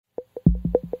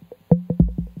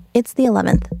It's the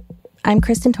 11th. I'm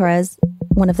Kristen Torres,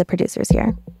 one of the producers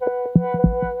here.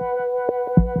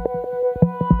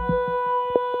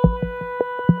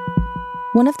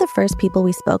 One of the first people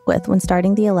we spoke with when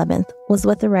starting the 11th was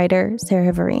with the writer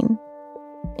Sarah Vereen.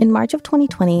 In March of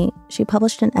 2020, she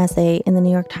published an essay in the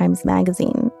New York Times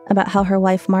Magazine about how her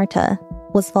wife Marta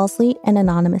was falsely and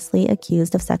anonymously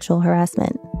accused of sexual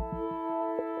harassment.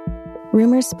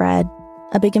 Rumors spread,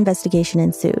 a big investigation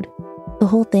ensued. The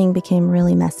whole thing became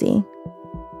really messy.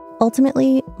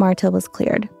 Ultimately, Marta was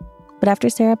cleared. But after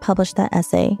Sarah published that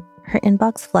essay, her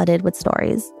inbox flooded with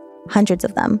stories, hundreds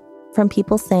of them, from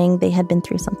people saying they had been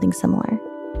through something similar.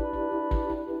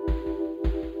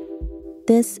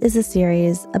 This is a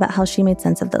series about how she made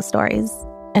sense of those stories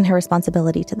and her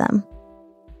responsibility to them.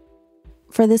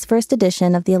 For this first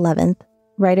edition of the 11th,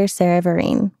 writer Sarah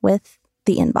Vereen with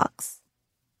The Inbox.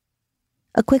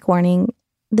 A quick warning,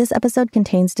 this episode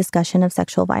contains discussion of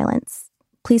sexual violence.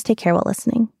 Please take care while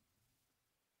listening.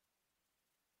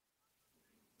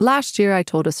 Last year, I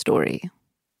told a story.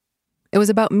 It was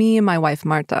about me and my wife,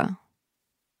 Marta.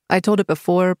 I told it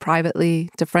before, privately,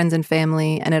 to friends and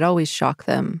family, and it always shocked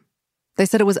them. They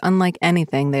said it was unlike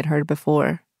anything they'd heard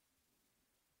before.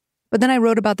 But then I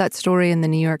wrote about that story in the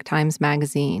New York Times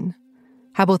Magazine,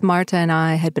 how both Marta and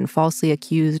I had been falsely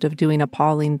accused of doing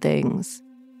appalling things,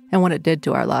 and what it did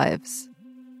to our lives.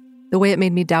 The way it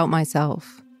made me doubt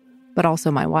myself, but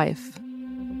also my wife.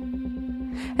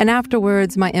 And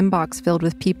afterwards, my inbox filled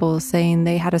with people saying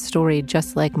they had a story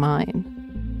just like mine.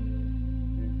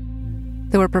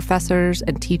 There were professors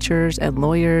and teachers and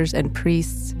lawyers and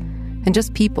priests and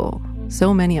just people,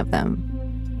 so many of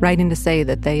them, writing to say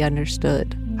that they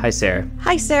understood. Hi, Sarah.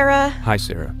 Hi, Sarah. Hi,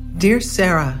 Sarah. Dear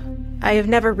Sarah. I have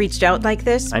never reached out like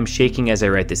this. I'm shaking as I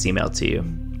write this email to you.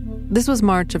 This was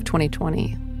March of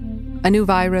 2020. A new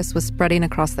virus was spreading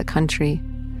across the country.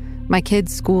 My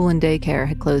kids' school and daycare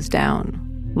had closed down.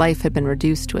 Life had been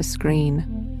reduced to a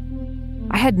screen.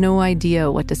 I had no idea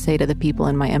what to say to the people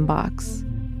in my inbox.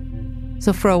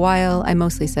 So for a while, I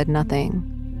mostly said nothing.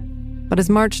 But as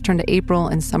March turned to April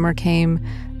and summer came,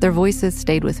 their voices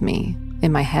stayed with me,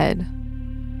 in my head.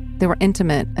 They were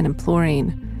intimate and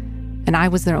imploring, and I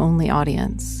was their only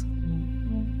audience.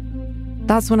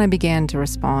 That's when I began to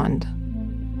respond.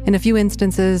 In a few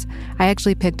instances, I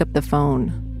actually picked up the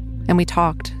phone, and we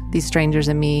talked, these strangers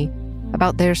and me,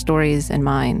 about their stories and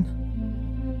mine.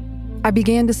 I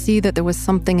began to see that there was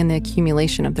something in the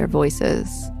accumulation of their voices,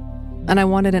 and I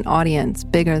wanted an audience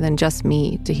bigger than just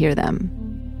me to hear them.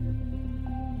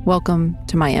 Welcome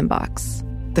to my inbox.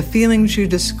 The feelings you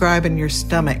describe in your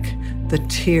stomach, the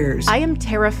tears. I am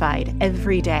terrified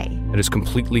every day. It has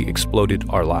completely exploded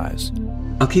our lives.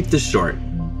 I'll keep this short.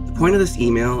 The point of this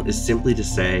email is simply to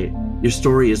say, your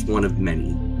story is one of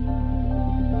many.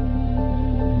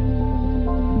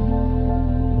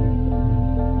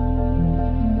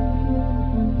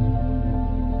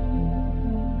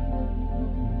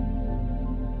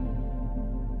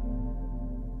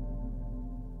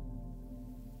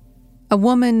 A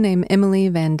woman named Emily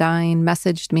Van Dyne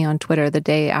messaged me on Twitter the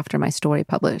day after my story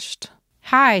published.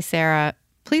 Hi, Sarah.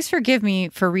 Please forgive me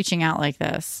for reaching out like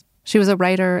this. She was a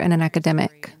writer and an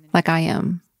academic, like I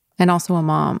am, and also a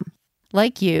mom.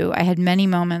 Like you, I had many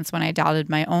moments when I doubted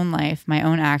my own life, my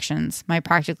own actions, my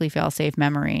practically fail-safe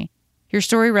memory. Your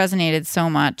story resonated so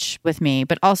much with me,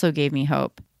 but also gave me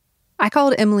hope. I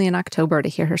called Emily in October to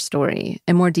hear her story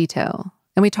in more detail,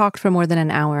 and we talked for more than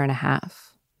an hour and a half.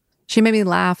 She made me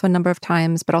laugh a number of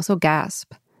times, but also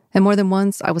gasp, and more than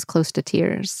once I was close to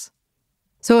tears.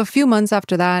 So a few months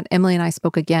after that, Emily and I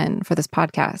spoke again for this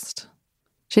podcast.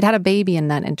 She'd had a baby in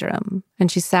that interim, and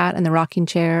she sat in the rocking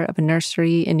chair of a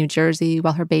nursery in New Jersey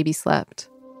while her baby slept.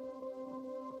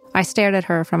 I stared at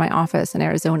her from my office in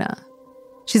Arizona.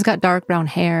 She's got dark brown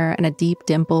hair and a deep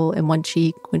dimple in one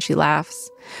cheek when she laughs,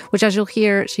 which, as you'll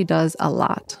hear, she does a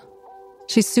lot.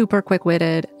 She's super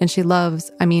quick-witted, and she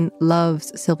loves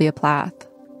Sylvia Plath,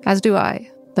 as do I,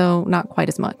 though not quite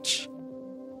as much.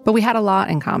 But we had a lot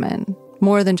in common,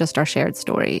 more than just our shared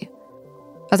story.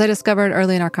 As I discovered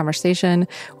early in our conversation,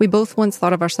 we both once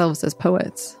thought of ourselves as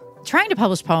poets. Trying to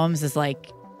publish poems is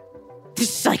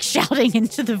just like shouting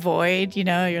into the void, you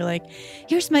know? You're like,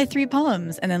 here's my 3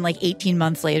 poems. And then 18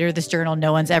 months later, this journal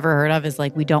no one's ever heard of is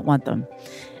like, we don't want them.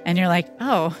 And you're like,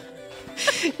 oh.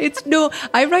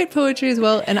 I write poetry as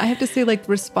well, and I have to say,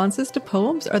 responses to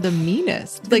poems are the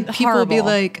meanest. People will be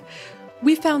like,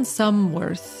 we found some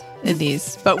worth in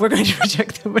these, but we're going to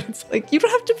reject them. But it's like, you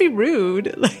don't have to be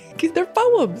rude. They're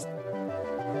poems.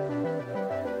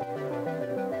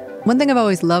 One thing I've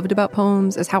always loved about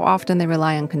poems is how often they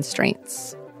rely on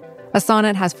constraints. A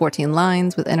sonnet has 14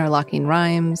 lines with interlocking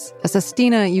rhymes. A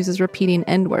sestina uses repeating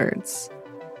endwords.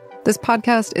 This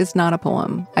podcast is not a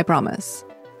poem, I promise.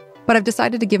 But I've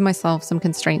decided to give myself some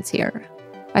constraints here.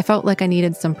 I felt like I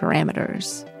needed some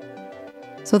parameters.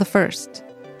 So the first,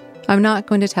 I'm not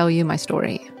going to tell you my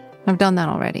story. I've done that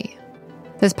already.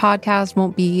 This podcast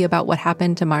won't be about what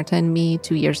happened to Marta and me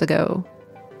 2 years ago.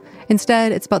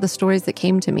 Instead, it's about the stories that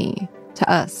came to me,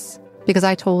 to us, because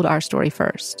I told our story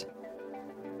first.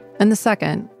 And the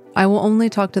second, I will only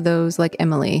talk to those like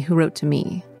Emily who wrote to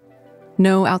me.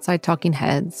 No outside talking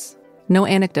heads, no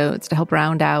anecdotes to help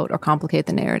round out or complicate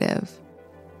the narrative.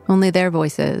 Only their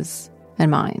voices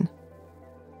and mine.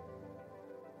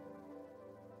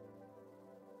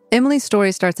 Emily's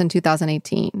story starts in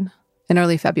 2018, in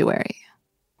early February.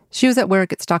 She was at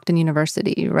work at Stockton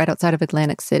University, right outside of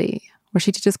Atlantic City, where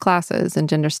she teaches classes in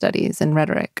gender studies and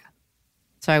rhetoric.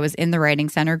 So I was in the writing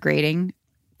center grading,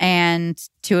 and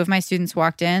 2 of my students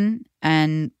walked in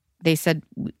and they said,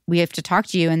 "We have to talk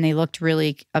to you." And they looked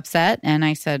really upset. And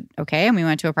I said, okay. And we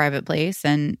went to a private place,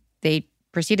 and they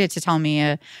proceeded to tell me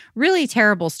a really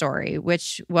terrible story,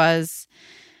 which was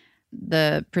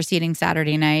the preceding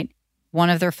Saturday night.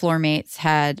 One of their floor mates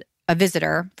had a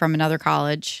visitor from another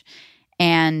college,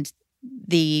 and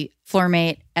the floor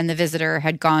mate and the visitor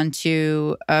had gone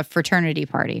to a fraternity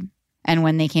party. And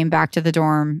when they came back to the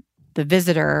dorm, the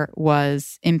visitor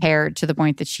was impaired to the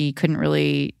point that she couldn't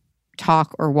really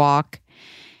talk or walk.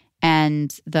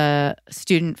 And the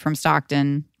student from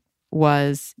Stockton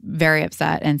was very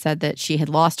upset and said that she had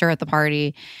lost her at the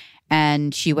party,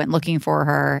 and she went looking for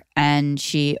her, and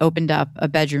she opened up a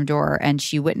bedroom door and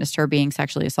she witnessed her being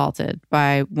sexually assaulted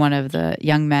by one of the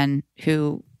young men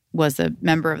who was a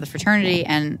member of the fraternity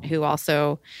and who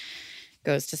also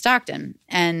goes to Stockton.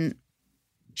 And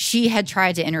she had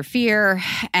tried to interfere,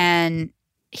 and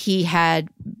he had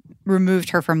removed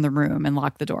her from the room and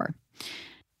locked the door.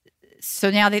 So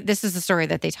now this is the story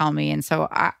that they tell me. And so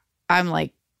I'm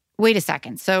like, wait a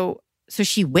second. So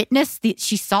she witnessed,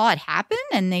 she saw it happen?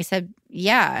 And they said,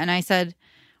 yeah. And I said,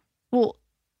 well,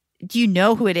 do you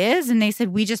know who it is? And they said,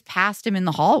 we just passed him in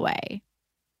the hallway.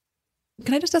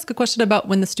 Can I just ask a question about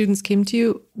when the students came to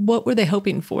you? What were they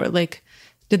hoping for? Like,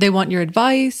 did they want your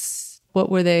advice? What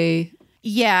were they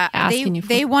asking you for?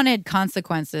 They wanted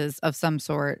consequences of some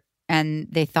sort. And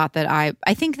they thought that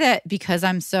I think that because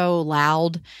I'm so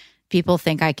loud, people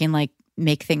think I can like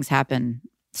make things happen.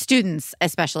 Students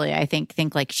especially, I think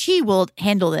like she will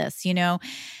handle this,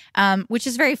 which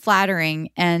is very flattering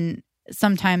and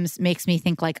sometimes makes me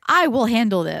think like I will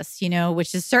handle this,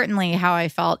 which is certainly how I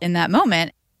felt in that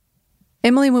moment.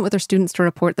 Emily went with her students to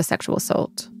report the sexual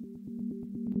assault.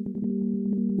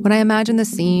 When I imagine the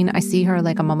scene, I see her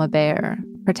like a mama bear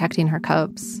protecting her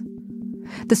cubs.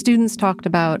 The students talked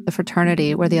about the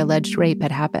fraternity where the alleged rape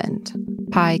had happened,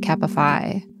 Pi Kappa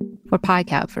Phi, or Pi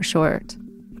Cap for short.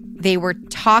 They were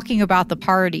talking about the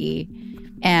party,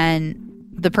 and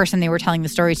the person they were telling the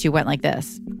story to went like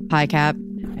this, Pi Cap,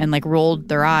 and like rolled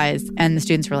their eyes. And the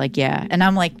students were like, yeah. And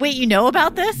I'm like, wait, you know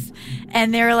about this?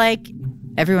 And they're like,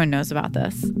 everyone knows about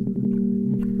this.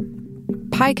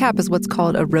 Pi Cap is what's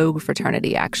called a rogue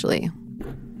fraternity, actually.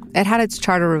 It had its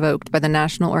charter revoked by the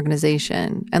national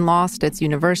organization and lost its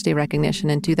university recognition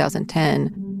in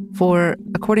 2010 for,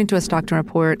 according to a Stockton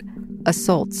report,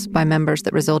 assaults by members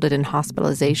that resulted in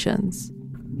hospitalizations.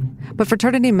 But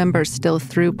fraternity members still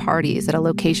threw parties at a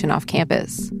location off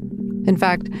campus. In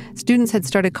fact, students had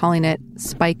started calling it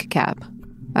Spike Cap,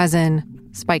 as in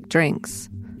spiked drinks,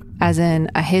 as in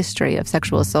a history of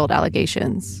sexual assault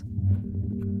allegations.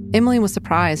 Emily was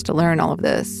surprised to learn all of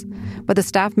this, but the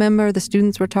staff member the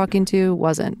students were talking to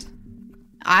wasn't.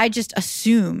 I just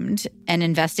assumed an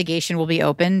investigation will be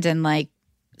opened and like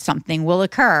something will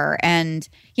occur, and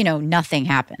nothing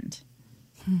happened.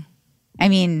 I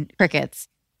mean, crickets.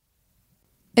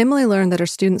 Emily learned that her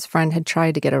student's friend had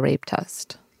tried to get a rape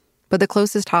test, but the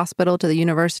closest hospital to the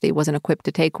university wasn't equipped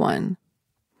to take one.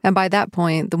 And by that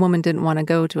point, the woman didn't want to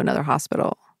go to another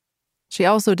hospital. She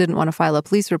also didn't want to file a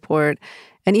police report,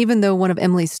 and even though one of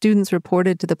Emily's students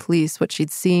reported to the police what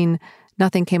she'd seen,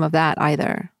 nothing came of that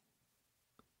either.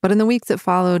 But in the weeks that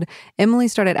followed, Emily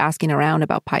started asking around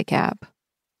about Pi Cap.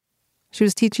 She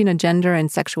was teaching a gender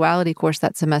and sexuality course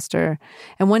that semester,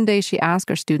 and one day she asked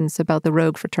her students about the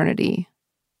rogue fraternity.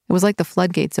 It was like the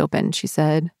floodgates opened, she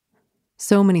said.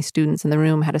 So many students in the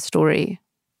room had a story.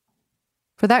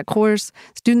 For that course,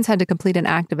 students had to complete an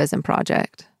activism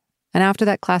project. And after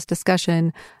that class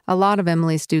discussion, a lot of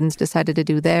Emily's students decided to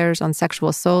do theirs on sexual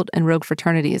assault and rogue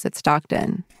fraternities at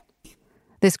Stockton.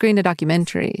 They screened a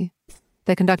documentary.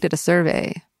 They conducted a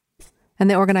survey. And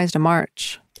they organized a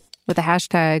march with the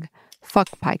hashtag fuck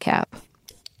PICAP.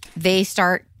 They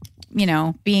start,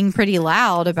 being pretty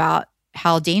loud about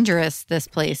how dangerous this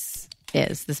place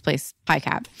is,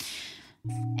 PICAP.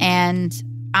 And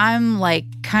I'm like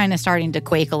kind of starting to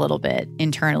quake a little bit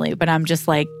internally, but I'm just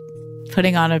like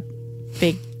putting on a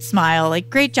big smile, like,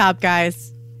 great job,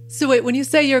 guys. So wait, when you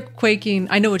say you're quaking,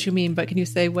 I know what you mean, but can you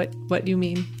say what you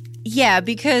mean? Yeah,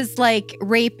 because like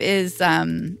rape is, I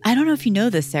don't know if you know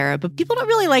this, Sarah, but people don't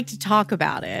really like to talk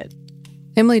about it.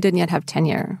 Emily didn't yet have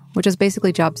tenure, which is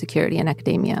basically job security in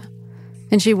academia.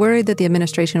 And she worried that the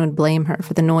administration would blame her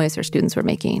for the noise her students were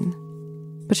making.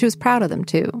 But she was proud of them,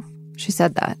 too. She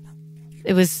said that.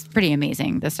 It was pretty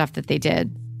amazing, the stuff that they did.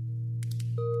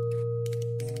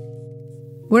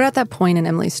 We're at that point in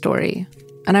Emily's story,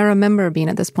 and I remember being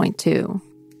at this point, too,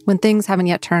 when things haven't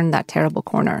yet turned that terrible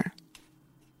corner.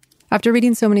 After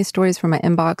reading so many stories from my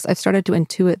inbox, I've started to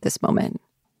intuit this moment.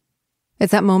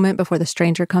 It's that moment before the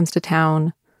stranger comes to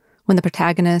town, when the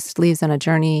protagonist leaves on a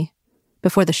journey,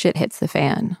 before the shit hits the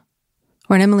fan.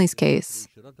 Or in Emily's case,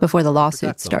 before the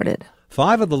lawsuit started.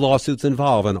 5 of the lawsuits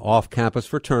involve an off-campus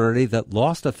fraternity that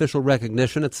lost official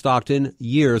recognition at Stockton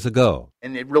years ago.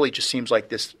 And it really just seems like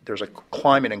there's a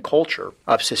climate and culture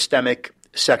of systemic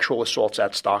sexual assaults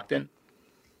at Stockton.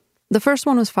 The first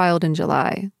one was filed in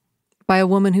July by a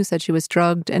woman who said she was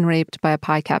drugged and raped by a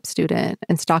PICAP student,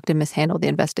 and Stockton mishandled the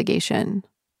investigation.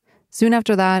 Soon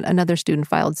after that, another student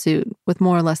filed suit with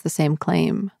more or less the same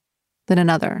claim. Then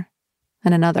another,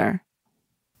 and another.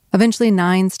 Eventually,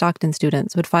 9 Stockton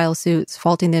students would file suits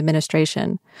faulting the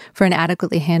administration for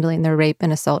inadequately handling their rape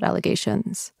and assault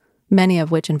allegations, many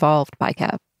of which involved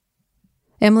PICAP.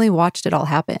 Emily watched it all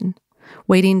happen,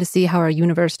 waiting to see how our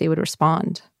university would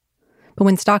respond. But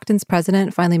when Stockton's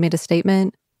president finally made a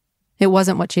statement, it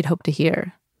wasn't what she'd hoped to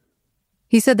hear.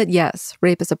 He said that yes,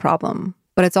 rape is a problem,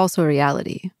 but it's also a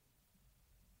reality.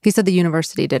 He said the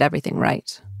university did everything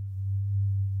right.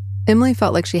 Emily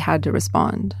felt like she had to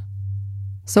respond.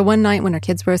 So one night when her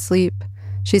kids were asleep,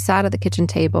 she sat at the kitchen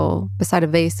table beside a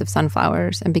vase of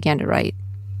sunflowers and began to write.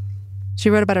 She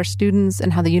wrote about her students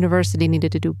and how the university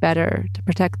needed to do better to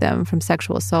protect them from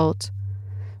sexual assault.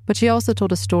 But she also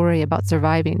told a story about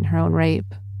surviving her own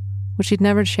rape, which she'd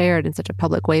never shared in such a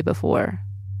public way before.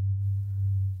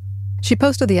 She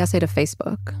posted the essay to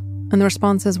Facebook, and the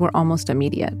responses were almost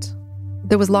immediate.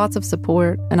 There was lots of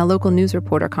support, and a local news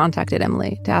reporter contacted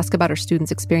Emily to ask about her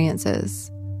students' experiences.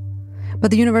 But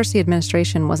the university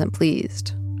administration wasn't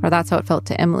pleased, or that's how it felt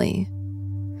to Emily.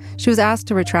 She was asked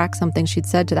to retract something she'd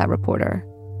said to that reporter,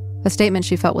 a statement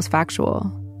she felt was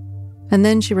factual. And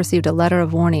then she received a letter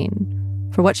of warning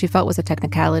for what she felt was a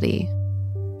technicality,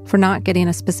 for not getting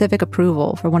a specific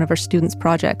approval for one of her students'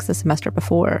 projects the semester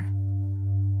before.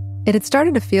 It had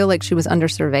started to feel like she was under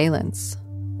surveillance.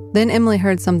 Then Emily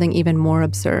heard something even more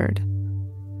absurd.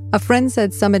 A friend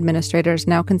said some administrators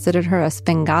now considered her a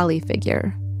Svengali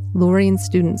figure, luring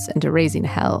students into raising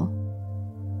hell.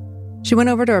 She went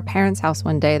over to her parents' house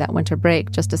one day that winter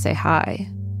break just to say hi.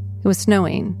 It was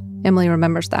snowing. Emily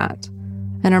remembers that.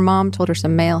 And her mom told her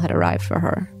some mail had arrived for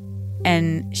her.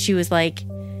 And she was like,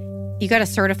 you got a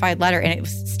certified letter, and it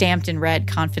was stamped in red,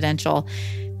 confidential.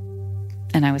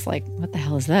 And I was like, what the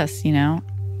hell is this,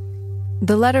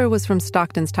 The letter was from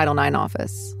Stockton's Title IX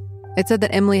office. It said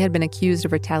that Emily had been accused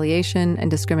of retaliation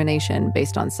and discrimination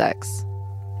based on sex.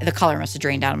 The color must have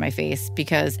drained out of my face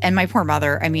and my poor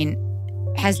mother,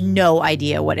 has no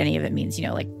idea what any of it means. She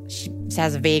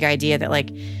has a vague idea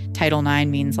that, Title IX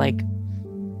means,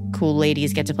 cool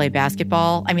ladies get to play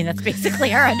basketball. That's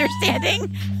basically our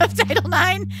understanding of Title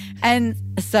IX. And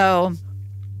so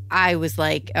I was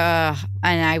like, and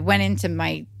I went into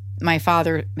my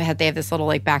father, they have this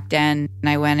little, back den, and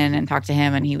I went in and talked to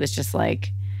him, and he was just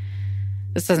like,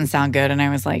 this doesn't sound good. And I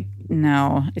was like,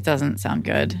 no, it doesn't sound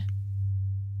good.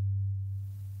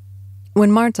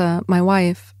 When Marta, my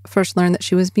wife, first learned that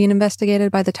she was being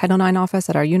investigated by the Title IX office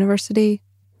at our university,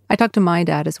 I talked to my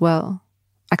dad as well.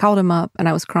 I called him up and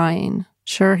I was crying,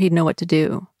 sure he'd know what to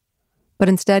do. But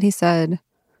instead he said,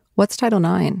 "What's Title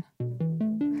IX?"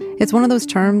 It's one of those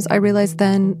terms I realized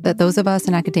then that those of us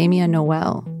in academia know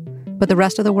well, but the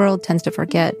rest of the world tends to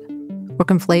forget or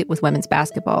conflate with women's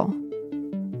basketball.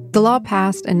 The law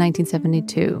passed in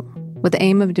 1972 with the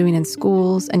aim of doing in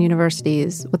schools and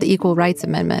universities what the Equal Rights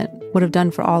Amendment would have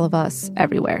done for all of us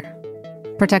everywhere: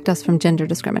 protect us from gender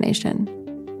discrimination.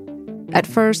 At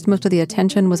first, most of the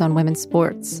attention was on women's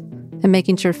sports and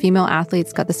making sure female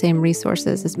athletes got the same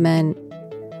resources as men.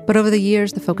 But over the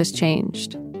years, the focus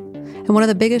changed. And one of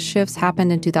the biggest shifts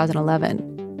happened in 2011,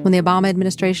 when the Obama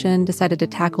administration decided to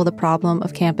tackle the problem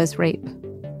of campus rape.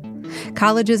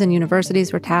 Colleges and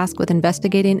universities were tasked with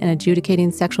investigating and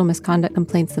adjudicating sexual misconduct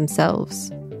complaints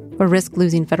themselves, or risk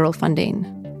losing federal funding.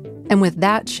 And with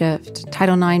that shift,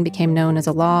 Title IX became known as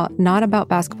a law not about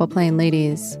basketball-playing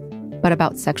ladies, but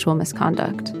about sexual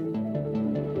misconduct.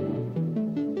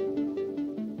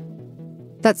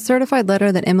 That certified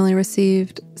letter that Emily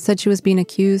received said she was being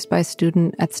accused by a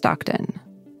student at Stockton.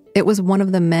 It was one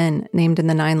of the men named in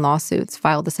the 9 lawsuits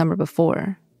filed the summer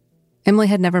before. Emily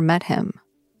had never met him,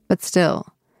 but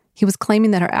still, he was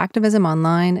claiming that her activism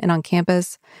online and on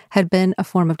campus had been a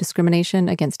form of discrimination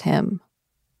against him.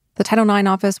 The Title IX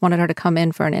office wanted her to come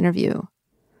in for an interview,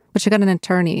 but she got an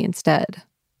attorney instead.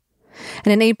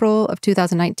 And in April of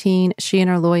 2019, she and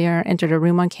her lawyer entered a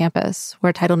room on campus where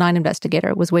a Title IX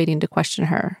investigator was waiting to question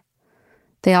her.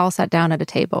 They all sat down at a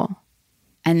table.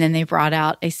 And then they brought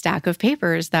out a stack of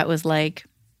papers that was like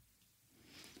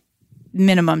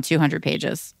minimum 200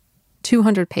 pages.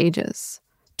 200 pages.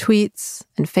 Tweets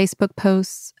and Facebook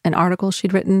posts and articles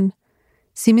she'd written,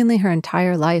 seemingly her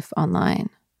entire life online.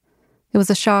 It was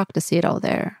a shock to see it all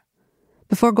there.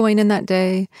 Before going in that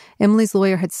day, Emily's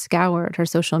lawyer had scoured her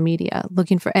social media,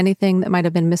 looking for anything that might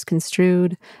have been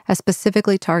misconstrued as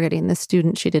specifically targeting this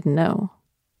student she didn't know.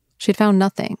 She'd found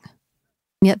nothing.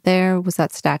 Yet there was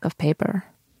that stack of paper.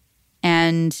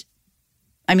 And,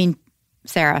 I mean,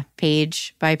 Sarah,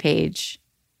 page by page,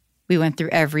 we went through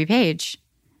every page.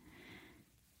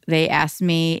 They asked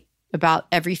me about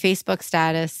every Facebook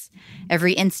status,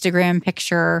 every Instagram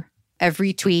picture,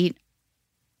 every tweet.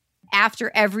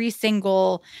 After every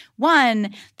single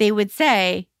one, they would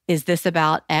say, is this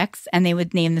about X? And they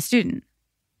would name the student.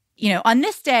 You know, on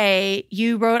this day,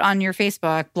 you wrote on your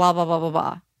Facebook, blah, blah, blah, blah,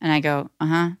 blah. And I go,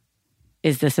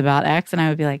 is this about X? And I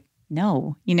would be like,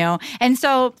 no, you know? And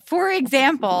so, for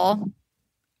example,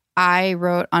 I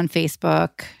wrote on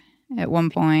Facebook at one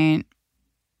point,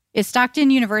 is Stockton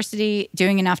University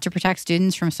doing enough to protect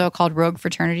students from so-called rogue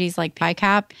fraternities like Pi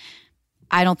Cap?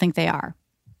 I don't think they are.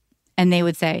 And they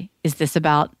would say, is this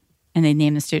about, and they'd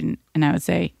name the student. And I would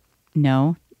say,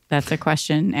 no, that's a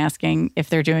question asking if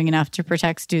they're doing enough to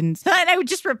protect students. And I would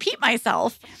just repeat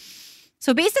myself.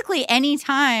 So basically,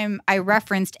 anytime I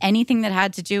referenced anything that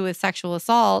had to do with sexual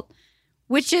assault,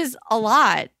 which is a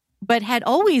lot, but had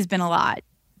always been a lot.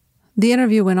 The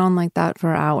interview went on like that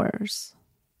for hours.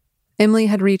 Emily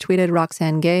had retweeted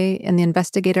Roxane Gay, and the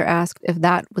investigator asked if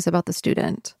that was about the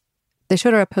student. They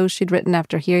showed her a post she'd written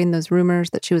after hearing those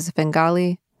rumors that she was a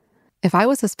Svengali. If I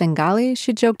was a Svengali,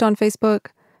 she joked on Facebook,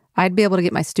 I'd be able to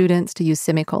get my students to use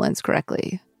semicolons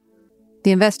correctly.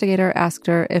 The investigator asked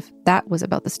her if that was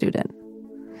about the student.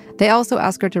 They also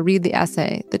asked her to read the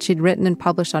essay that she'd written and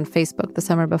published on Facebook the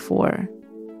summer before,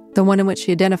 the one in which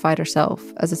she identified herself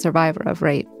as a survivor of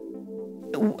rape.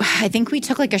 I think we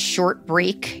took like a short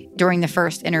break during the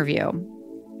first interview.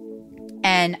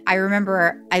 And I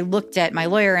remember I looked at my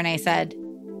lawyer and I said,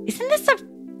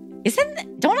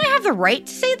 don't I have the right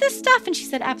to say this stuff? And she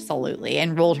said, absolutely,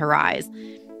 and rolled her eyes.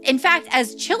 In fact,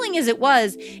 as chilling as it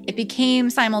was, it became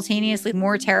simultaneously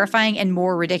more terrifying and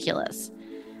more ridiculous.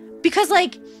 Because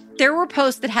like, there were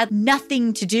posts that had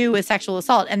nothing to do with sexual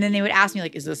assault. And then they would ask me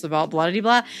like, is this about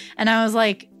blah-de-blah? And I was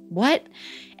like, what?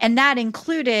 And that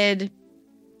included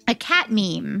a cat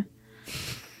meme.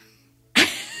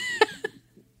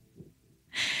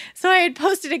 So I had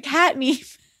posted a cat meme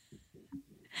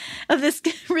of this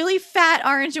really fat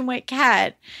orange and white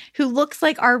cat who looks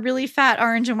like our really fat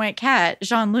orange and white cat,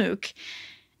 Jean-Luc.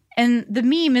 And the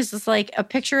meme is just like a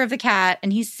picture of the cat,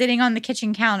 and he's sitting on the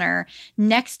kitchen counter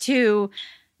next to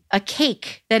a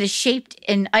cake that is shaped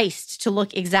and iced to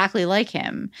look exactly like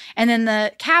him. And then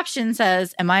the caption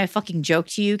says, "Am I a fucking joke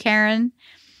to you, Karen?"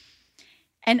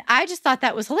 And I just thought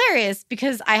that was hilarious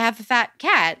because I have a fat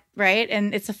cat, right?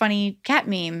 And it's a funny cat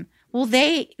meme. Well,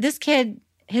 this kid,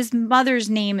 his mother's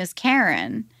name is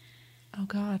Karen. Oh,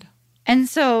 God. And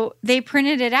so they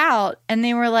printed it out and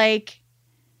they were like,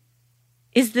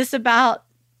 is this about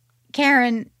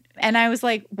Karen? And I was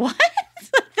like, what?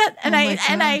 And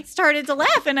I started to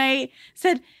laugh and I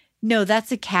said, no,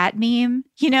 that's a cat meme,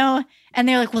 you know? And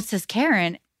they're like, well, it says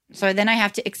Karen. So then I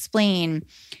have to explain.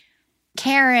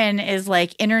 Karen is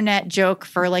like internet joke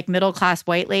for like middle-class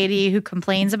white lady who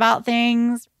complains about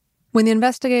things. When the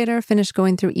investigator finished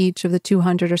going through each of the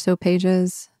 200 or so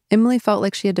pages, Emily felt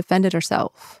like she had defended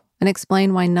herself and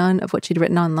explained why none of what she'd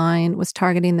written online was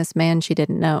targeting this man she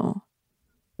didn't know.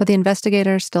 But the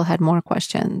investigator still had more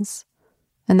questions.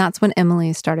 And that's when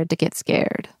Emily started to get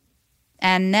scared.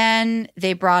 And then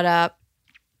they brought up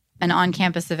an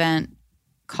on-campus event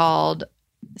called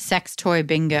Sex Toy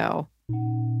Bingo.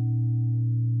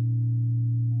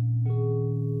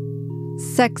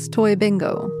 Sex Toy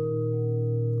Bingo.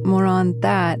 More on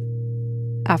that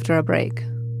after a break.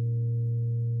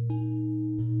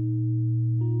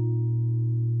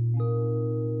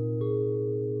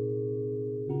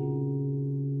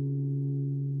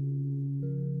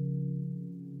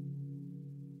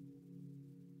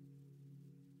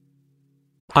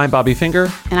 I'm Bobby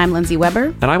Finger. And I'm Lindsay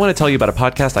Weber. And I want to tell you about a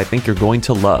podcast I think you're going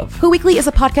to love. Who Weekly is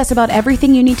a podcast about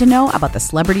everything you need to know about the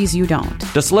celebrities you don't.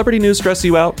 Does celebrity news stress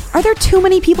you out? Are there too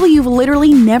many people you've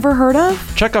literally never heard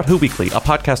of? Check out Who Weekly, a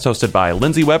podcast hosted by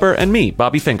Lindsay Weber and me,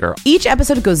 Bobby Finger. Each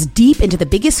episode goes deep into the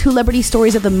biggest Who-lebrity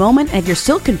stories of the moment, and if you're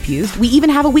still confused, we even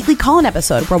have a weekly call-in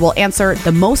episode where we'll answer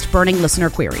the most burning listener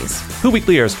queries. Who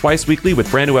Weekly airs twice weekly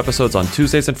with brand new episodes on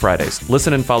Tuesdays and Fridays.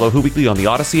 Listen and follow Who Weekly on the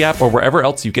Odyssey app or wherever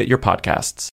else you get your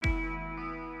podcasts.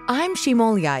 I'm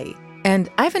Shimol Yai, and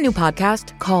I have a new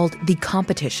podcast called The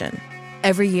Competition.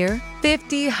 Every year,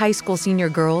 50 high school senior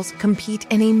girls compete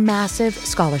in a massive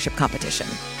scholarship competition.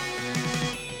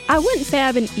 I wouldn't say I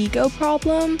have an ego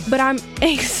problem, but I'm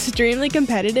extremely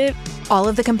competitive. All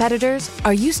of the competitors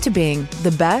are used to being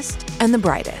the best and the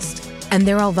brightest, and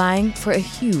they're all vying for a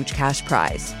huge cash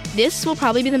prize. This will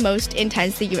probably be the most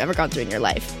intense thing you've ever gone through in your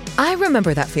life. I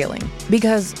remember that feeling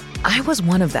because I was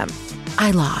one of them.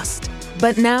 I lost.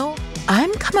 But now,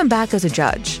 I'm coming back as a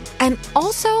judge and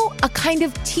also a kind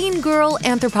of teen girl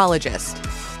anthropologist.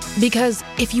 Because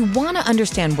if you want to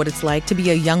understand what it's like to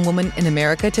be a young woman in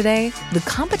America today, The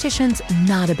Competition's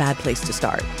not a bad place to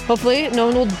start. Hopefully, no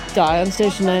one will die on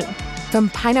stage tonight. From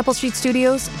Pineapple Street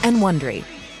Studios and Wondery,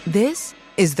 this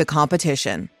is The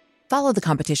Competition. Follow The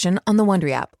Competition on the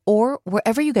Wondery app or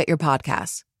wherever you get your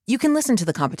podcasts. You can listen to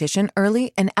The Competition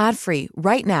early and ad-free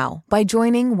right now by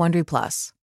joining Wondery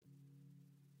Plus.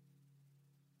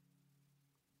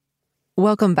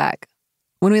 Welcome back.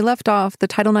 When we left off, the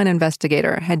Title IX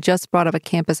investigator had just brought up a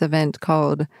campus event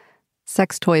called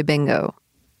Sex Toy Bingo.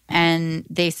 And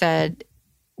they said,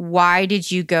 why did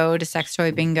you go to Sex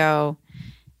Toy Bingo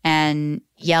and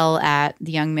yell at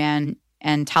the young man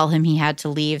and tell him he had to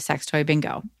leave Sex Toy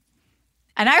Bingo?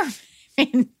 And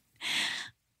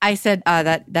I said,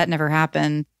 that never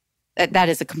happened. That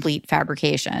is a complete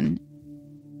fabrication.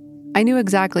 I knew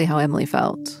exactly how Emily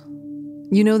felt.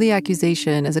 You know the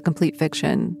accusation is a complete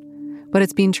fiction, but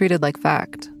it's being treated like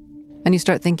fact. And you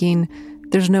start thinking,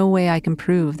 there's no way I can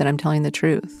prove that I'm telling the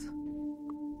truth.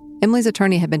 Emily's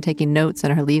attorney had been taking notes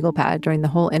in her legal pad during the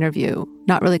whole interview,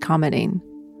 not really commenting.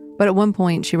 But at one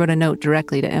point, she wrote a note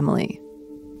directly to Emily.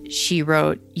 She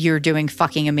wrote, "You're doing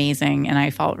fucking amazing." And I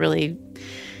felt really...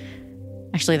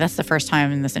 Actually, that's the first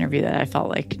time in this interview that I felt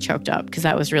like choked up, because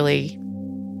that was really...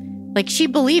 Like, she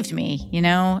believed me, you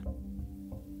know?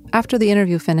 After the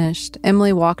interview finished,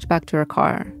 Emily walked back to her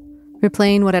car,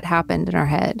 replaying what had happened in her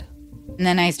head. And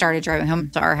then I started driving home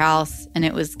to our house, and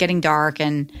it was getting dark,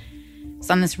 and it's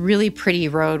on this really pretty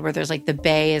road where there's like the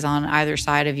bay is on either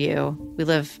side of you. We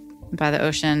live by the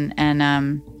ocean, and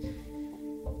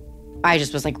I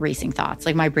just was like racing thoughts.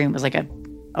 Like my brain was like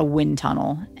a wind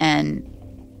tunnel, and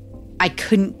I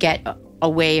couldn't get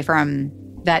away from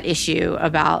that issue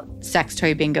about Sex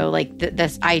Toy Bingo, like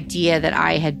this idea that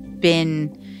I had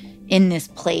been in this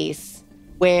place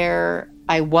where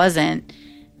I wasn't,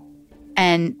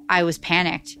 and I was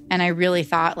panicked, and I really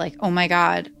thought like, oh my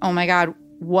God,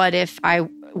 what if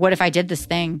I did this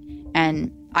thing and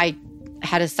I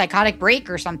had a psychotic break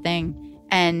or something?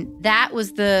 And that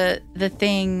was the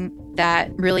thing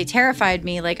that really terrified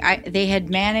me. Like they had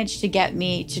managed to get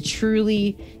me to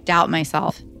truly doubt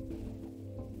myself.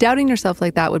 Doubting yourself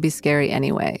like that would be scary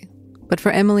anyway, but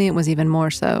for Emily it was even more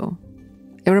so.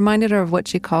 It reminded her of what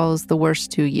she calls the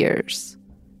worst 2 years.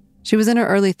 She was in her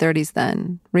early 30s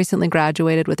then, recently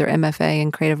graduated with her MFA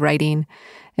in creative writing,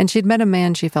 and she'd met a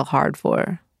man she felt hard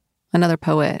for, another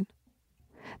poet.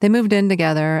 They moved in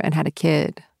together and had a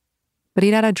kid, but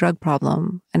he'd had a drug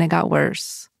problem, and it got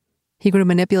worse. He grew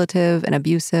manipulative and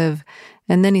abusive,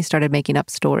 and then he started making up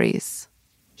stories.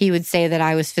 He would say that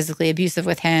I was physically abusive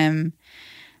with him,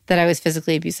 that I was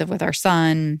physically abusive with our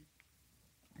son,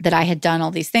 that I had done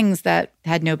all these things that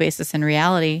had no basis in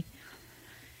reality.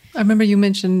 I remember you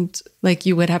mentioned like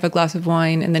you would have a glass of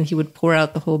wine and then he would pour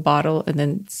out the whole bottle and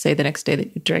then say the next day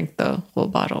that you drank the whole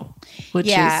bottle,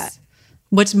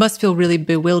 which must feel really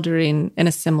bewildering in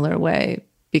a similar way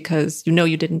because you know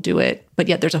you didn't do it, but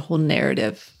yet there's a whole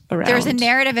narrative around. There's a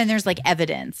narrative and there's like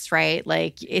evidence, right?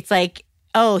 Like it's like,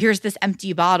 oh, here's this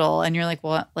empty bottle. And you're like,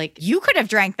 well, like you could have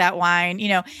drank that wine. You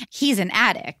know, he's an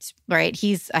addict, right?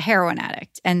 He's a heroin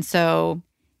addict. And so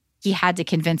he had to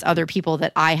convince other people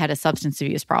that I had a substance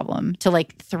abuse problem to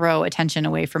like throw attention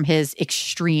away from his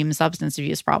extreme substance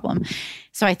abuse problem.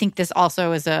 So I think this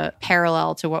also is a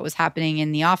parallel to what was happening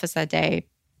in the office that day.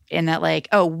 in that like,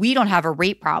 oh, we don't have a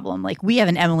rape problem. Like we have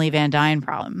an Emily Van Dyne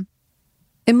problem.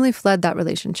 Emily fled that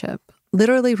relationship,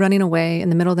 literally running away in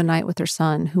the middle of the night with her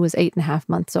son, who was 8.5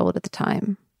 months old at the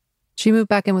time. She moved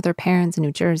back in with her parents in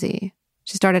New Jersey.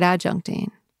 She started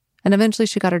adjuncting. And eventually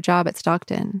she got her job at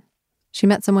Stockton. She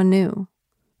met someone new,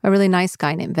 a really nice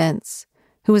guy named Vince,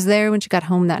 who was there when she got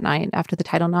home that night after the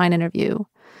Title IX interview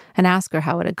and asked her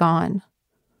how it had gone.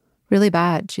 Really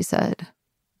bad, she said.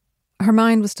 Her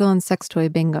mind was still on sex toy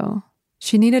bingo.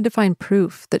 She needed to find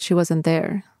proof that she wasn't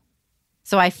there.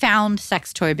 So I found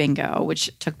Sex Toy Bingo, which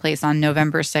took place on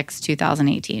November 6,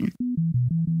 2018,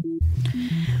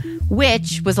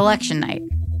 which was election night,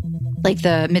 like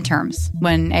the midterms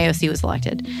when AOC was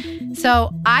elected.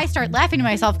 So I start laughing to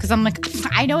myself because I'm like,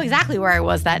 I know exactly where I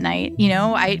was that night. You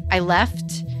know, I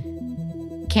left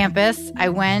campus. I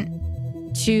went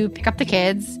to pick up the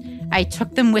kids. I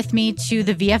took them with me to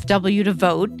the VFW to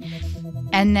vote.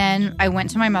 And then I went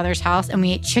to my mother's house and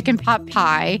we ate chicken pot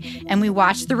pie and we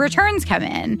watched the returns come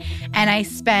in. And I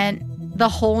spent the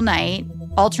whole night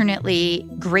alternately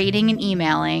grading and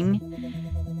emailing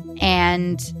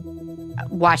and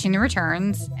watching the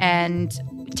returns and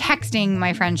texting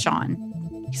my friend Sean.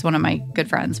 He's one of my good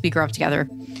friends. We grew up together.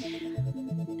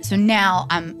 So now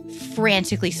I'm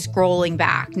frantically scrolling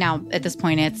back. Now, at this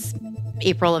point, it's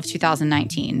April of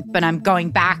 2019, but I'm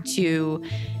going back to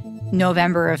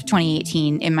November of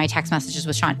 2018 in my text messages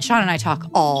with Sean. Sean and I talk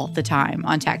all the time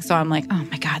on text. So I'm like, oh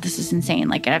my God, this is insane.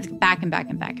 Like I have to go back and back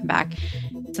and back and back.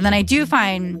 So then I do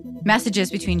find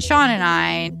messages between Sean and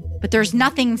I, but there's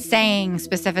nothing saying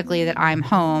specifically that I'm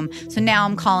home. So now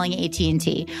I'm calling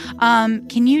AT&T.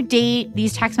 Can you date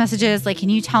these text messages? Like, can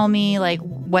you tell me like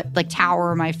what like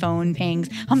tower my phone pings?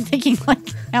 I'm thinking like,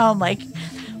 now I'm like,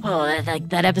 oh, like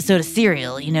that episode of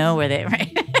Serial, you know, where they,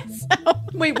 right?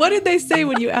 Wait, what did they say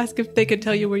when you asked if they could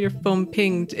tell you where your phone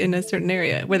pinged in a certain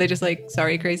area? Were they just like,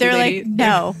 sorry, crazy They're lady?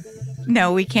 like,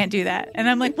 no, we can't do that. And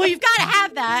I'm like, well, you've got to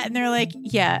have that. And they're like,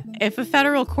 yeah, if a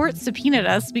federal court subpoenaed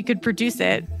us, we could produce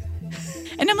it.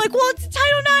 And I'm like, well, it's a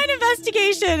Title IX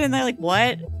investigation. And they're like,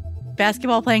 what?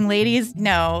 Basketball playing ladies?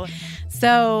 No.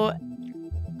 So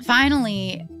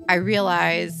finally, I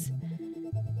realize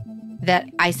that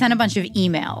I sent a bunch of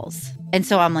emails. And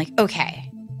so I'm like, okay.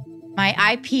 My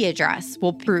IP address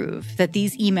will prove that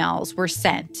these emails were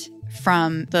sent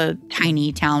from the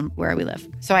tiny town where we live.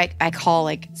 So I call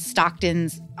like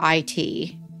Stockton's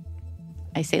IT.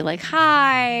 I say like,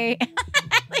 hi.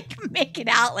 I like make it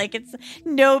out like it's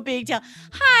no big deal.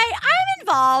 Hi, I'm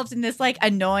involved in this like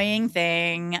annoying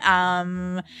thing.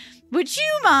 Would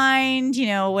you mind, you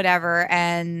know, whatever.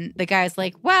 And the guy's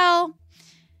like, well,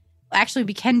 actually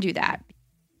we can do that.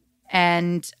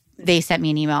 And they sent me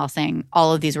an email saying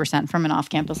all of these were sent from an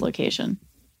off-campus location.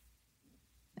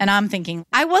 And I'm thinking,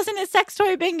 I wasn't at Sex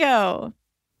Toy Bingo.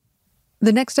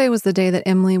 The next day was the day that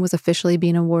Emily was officially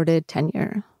being awarded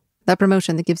tenure, that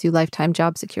promotion that gives you lifetime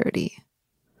job security.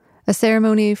 A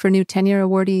ceremony for new tenure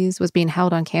awardees was being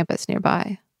held on campus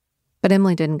nearby. But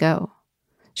Emily didn't go.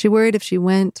 She worried if she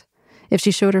went, if she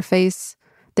showed her face,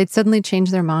 they'd suddenly change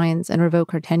their minds and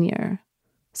revoke her tenure.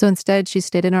 So instead, she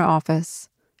stayed in her office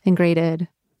and graded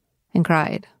and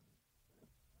cried.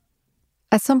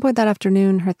 At some point that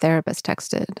afternoon, her therapist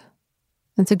texted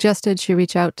and suggested she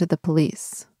reach out to the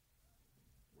police.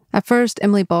 At first,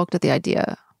 Emily balked at the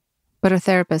idea, but her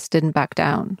therapist didn't back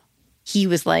down. He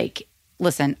was like,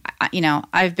 listen,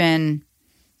 I've been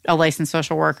a licensed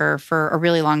social worker for a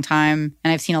really long time,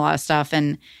 and I've seen a lot of stuff,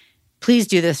 and please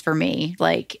do this for me.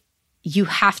 Like, you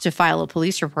have to file a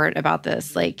police report about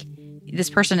this. Like, this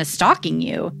person is stalking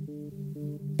you.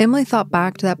 Emily thought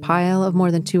back to that pile of more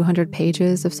than 200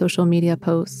 pages of social media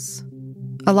posts.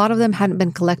 A lot of them hadn't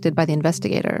been collected by the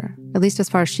investigator, at least as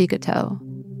far as she could tell.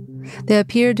 They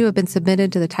appeared to have been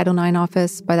submitted to the Title IX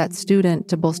office by that student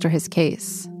to bolster his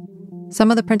case.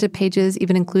 Some of the printed pages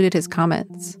even included his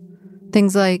comments.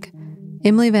 Things like,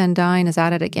 Emily Van Dyne is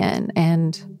at it again,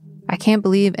 and I can't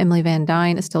believe Emily Van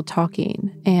Dyne is still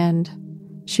talking,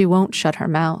 and she won't shut her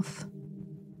mouth.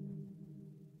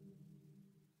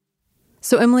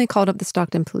 So Emily called up the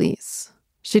Stockton police.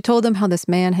 She told them how this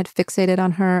man had fixated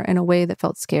on her in a way that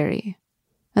felt scary,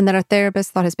 and that her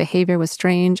therapist thought his behavior was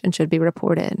strange and should be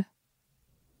reported.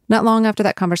 Not long after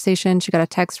that conversation, she got a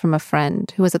text from a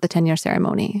friend who was at the tenure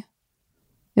ceremony.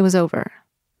 It was over.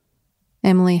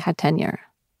 Emily had tenure.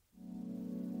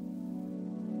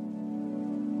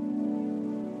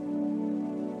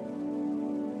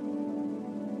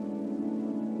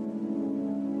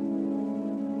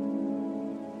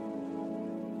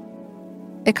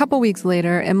 A couple weeks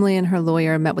later, Emily and her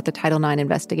lawyer met with the Title IX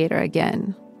investigator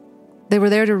again. They were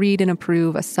there to read and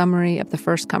approve a summary of the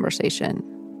first conversation.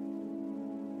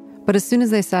 But as soon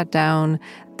as they sat down,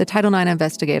 the Title IX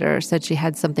investigator said she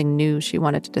had something new she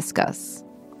wanted to discuss.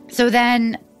 So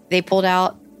then they pulled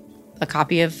out a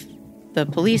copy of the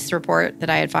police report that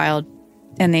I had filed,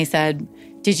 and they said,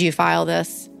 "Did you file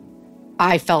this?"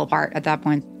 I fell apart at that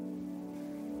point.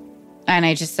 And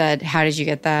I just said, "How did you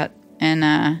get that?"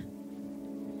 And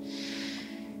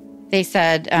they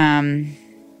said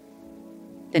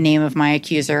the name of my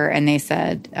accuser, and they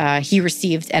said he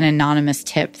received an anonymous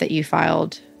tip that you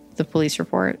filed the police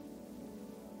report.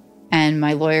 And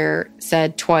my lawyer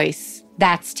said twice,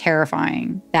 "That's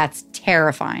terrifying. That's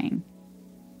terrifying."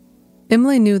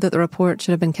 Emily knew that the report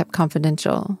should have been kept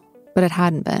confidential, but it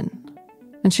hadn't been.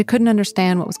 And she couldn't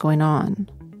understand what was going on.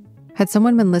 Had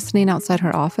someone been listening outside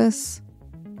her office?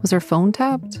 Was her phone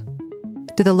tapped?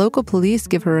 Did the local police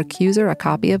give her accuser a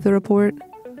copy of the report?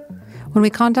 When we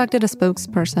contacted a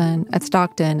spokesperson at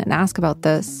Stockton and asked about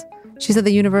this, she said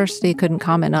the university couldn't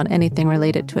comment on anything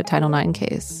related to a Title IX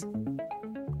case.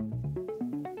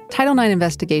 Title IX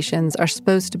investigations are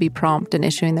supposed to be prompt in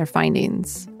issuing their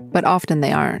findings, but often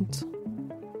they aren't.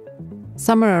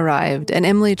 Summer arrived, and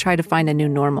Emily tried to find a new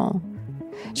normal.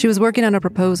 She was working on a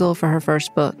proposal for her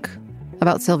first book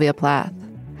about Sylvia Plath,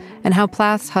 and how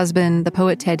Plath's husband, the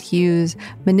poet Ted Hughes,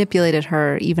 manipulated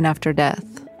her even after death,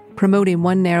 promoting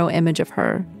one narrow image of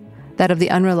her, that of the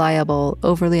unreliable,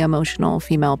 overly emotional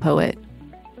female poet.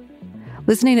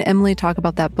 Listening to Emily talk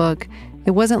about that book,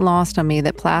 it wasn't lost on me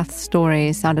that Plath's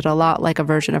story sounded a lot like a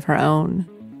version of her own,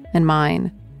 and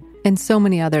mine, and so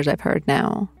many others I've heard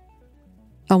now.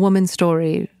 A woman's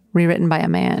story rewritten by a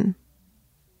man.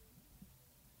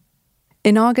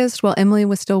 In August, while Emily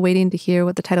was still waiting to hear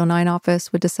what the Title IX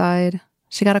office would decide,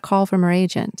 she got a call from her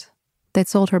agent. They'd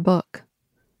sold her book.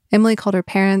 Emily called her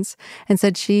parents and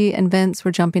said she and Vince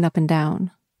were jumping up and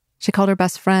down. She called her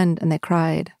best friend and they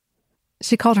cried.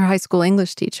 She called her high school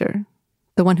English teacher,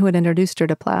 the one who had introduced her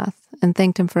to Plath, and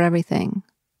thanked him for everything.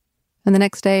 And the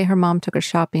next day, her mom took her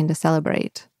shopping to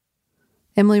celebrate.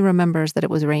 Emily remembers that it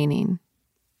was raining.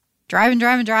 Driving,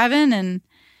 and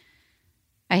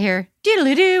I hear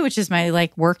doodle-doo, which is my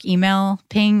work email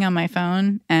ping on my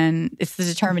phone, and it's the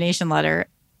determination letter.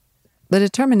 The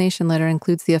determination letter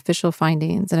includes the official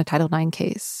findings in a Title IX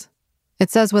case. It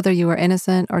says whether you are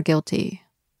innocent or guilty,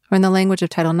 or in the language of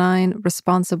Title IX,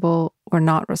 responsible or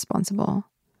not responsible.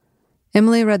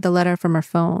 Emily read the letter from her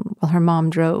phone while her mom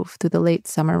drove through the late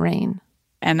summer rain.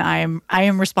 And I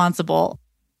am responsible.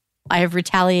 I have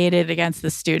retaliated against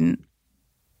this student.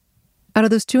 Out of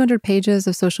those 200 pages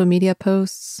of social media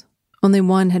posts, only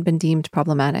one had been deemed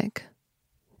problematic.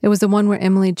 It was the one where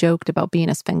Emily joked about being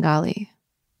a Svengali.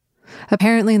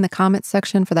 Apparently, in the comments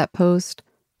section for that post,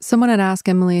 someone had asked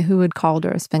Emily who had called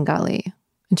her a Svengali,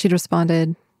 and she'd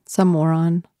responded, "Some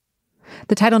moron."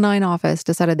 The Title IX office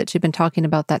decided that she'd been talking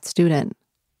about that student,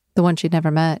 the one she'd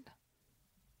never met.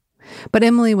 But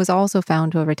Emily was also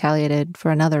found to have retaliated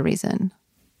for another reason.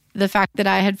 The fact that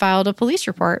I had filed a police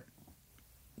report.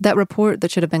 That report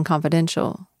that should have been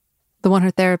confidential. The one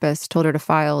her therapist told her to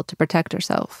file to protect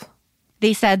herself.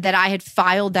 They said that I had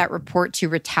filed that report to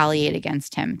retaliate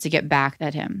against him, to get back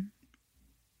at him.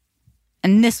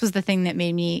 And this was the thing that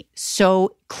made me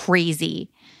so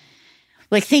crazy.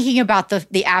 Thinking about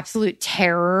the absolute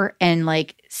terror and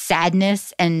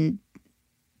sadness and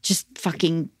just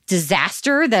fucking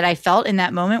disaster that I felt in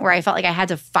that moment, where I felt like I had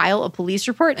to file a police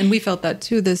report. And we felt that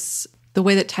too. The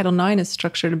way that Title IX is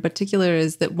structured in particular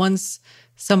is that once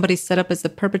somebody's set up as the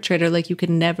perpetrator, you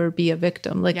can never be a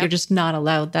victim. You're just not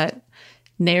allowed that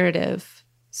narrative.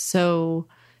 So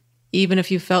even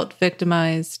if you felt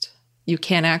victimized, you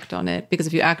can't act on it, because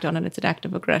if you act on it, it's an act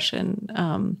of aggression,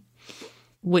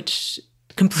 which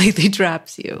completely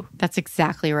traps you. That's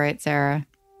exactly right, Sarah.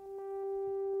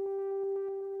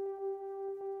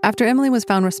 After Emily was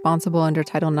found responsible under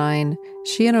Title IX,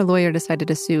 she and her lawyer decided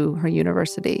to sue her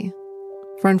university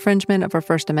for infringement of her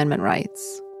First Amendment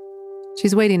rights.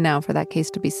 She's waiting now for that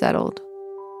case to be settled.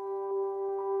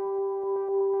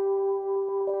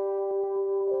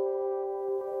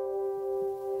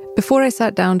 Before I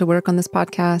sat down to work on this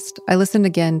podcast, I listened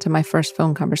again to my first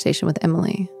phone conversation with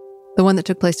Emily, the one that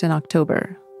took place in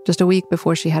October, just a week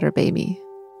before she had her baby.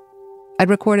 I'd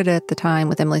recorded it at the time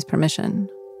with Emily's permission.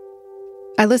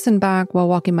 I listened back while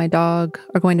walking my dog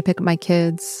or going to pick up my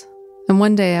kids, and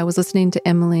one day I was listening to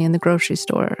Emily in the grocery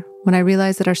store when I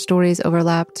realized that our stories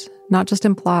overlapped not just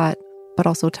in plot, but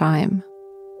also time.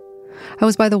 I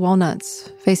was by the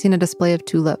walnuts, facing a display of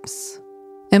tulips.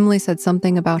 Emily said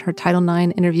something about her Title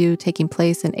IX interview taking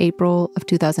place in April of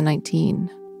 2019.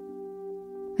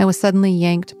 I was suddenly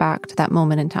yanked back to that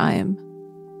moment in time.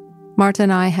 Marta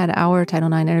and I had our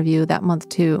Title IX interview that month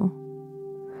too.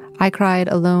 I cried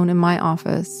alone in my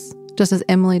office, just as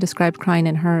Emily described crying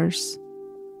in hers.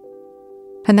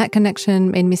 And that connection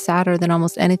made me sadder than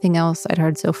almost anything else I'd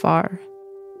heard so far.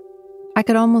 I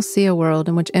could almost see a world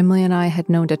in which Emily and I had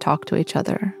known to talk to each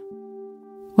other.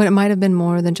 When it might have been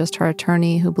more than just her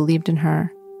attorney who believed in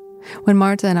her. When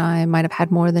Marta and I might have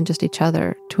had more than just each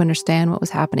other to understand what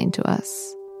was happening to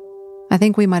us. I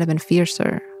think we might have been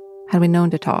fiercer had we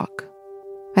known to talk.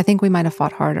 I think we might have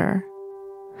fought harder.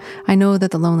 I know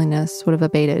that the loneliness would have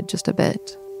abated just a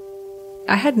bit.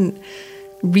 I hadn't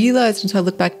realized until I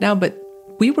look back now, but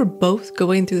we were both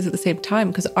going through this at the same time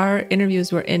because our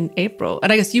interviews were in April.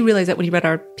 And I guess you realized that when you read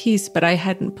our piece, but I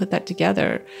hadn't put that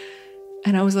together.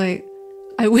 And I was like,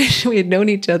 I wish we had known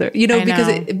each other,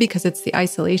 because it's the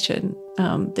isolation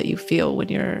that you feel when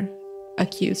you're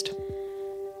accused.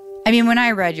 I mean, when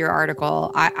I read your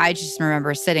article, I just remember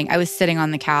I was sitting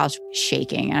on the couch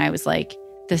shaking, and I was like,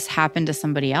 this happened to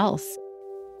somebody else.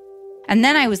 And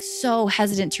then I was so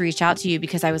hesitant to reach out to you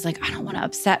because I was like, I don't want to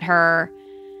upset her.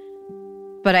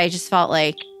 But I just felt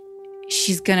like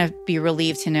she's going to be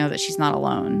relieved to know that she's not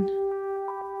alone.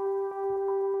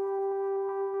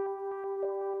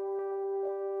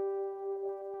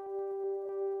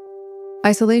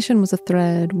 Isolation was a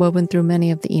thread woven through many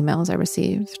of the emails I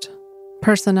received.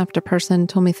 Person after person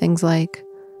told me things like,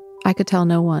 I could tell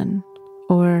no one,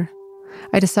 or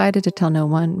I decided to tell no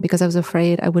one because I was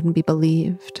afraid I wouldn't be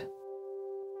believed.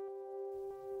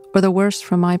 Or the worst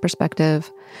from my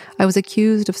perspective, I was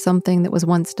accused of something that was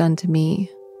once done to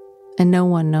me, and no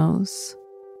one knows.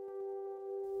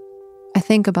 I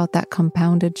think about that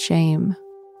compounded shame.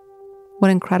 What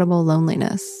incredible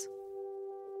loneliness.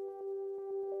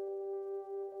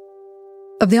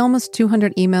 Of the almost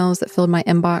 200 emails that filled my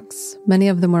inbox, many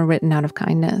of them were written out of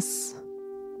kindness.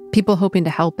 People hoping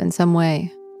to help in some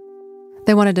way.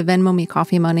 They wanted to Venmo me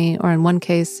coffee money, or in one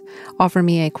case, offer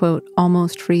me a, quote,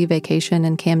 almost free vacation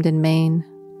in Camden, Maine,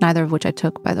 neither of which I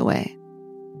took, by the way.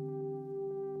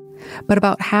 But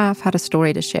about half had a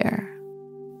story to share.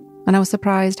 And I was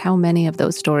surprised how many of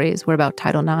those stories were about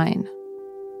Title IX.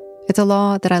 It's a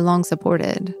law that I long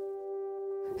supported,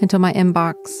 until my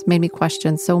inbox made me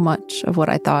question so much of what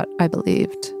I thought I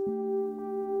believed.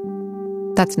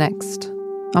 That's next,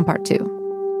 on part 2.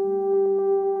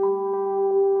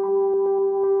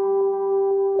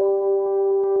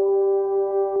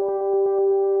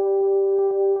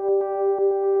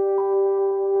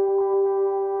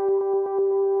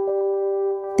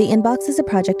 The Inbox is a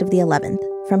project of the 11th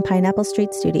from Pineapple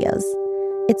Street Studios.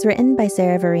 It's written by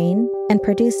Sarah Vereen and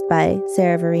produced by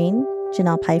Sarah Vereen,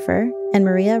 Janelle Pfeiffer, and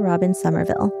Maria Robin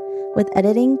Somerville, with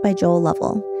editing by Joel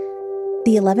Lovell.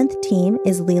 The 11th team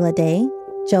is Leela Day,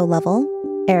 Joe Lovell,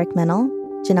 Eric Mennel,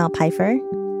 Janelle Pfeiffer,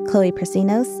 Chloe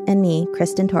Prasinos, and me,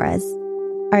 Kristen Torres.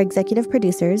 Our executive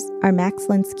producers are Max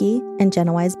Linsky and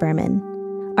Jenna Wise Berman.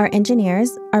 Our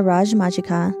engineers are Raj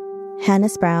Majika,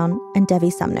 Hannes Brown, and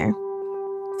Devi Sumner.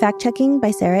 Fact-checking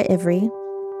by Sarah Ivry.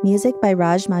 Music by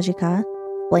Raj Majika,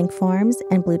 Blank Forms,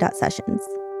 and Blue Dot Sessions.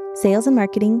 Sales and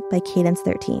marketing by Cadence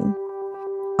 13.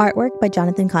 Artwork by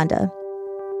Jonathan Konda.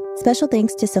 Special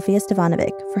thanks to Sofia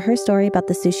Stevanovic for her story about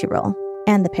the sushi roll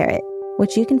and the parrot,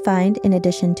 which you can find in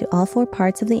addition to all 4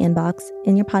 parts of the Inbox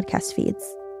in your podcast feeds.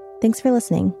 Thanks for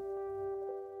listening.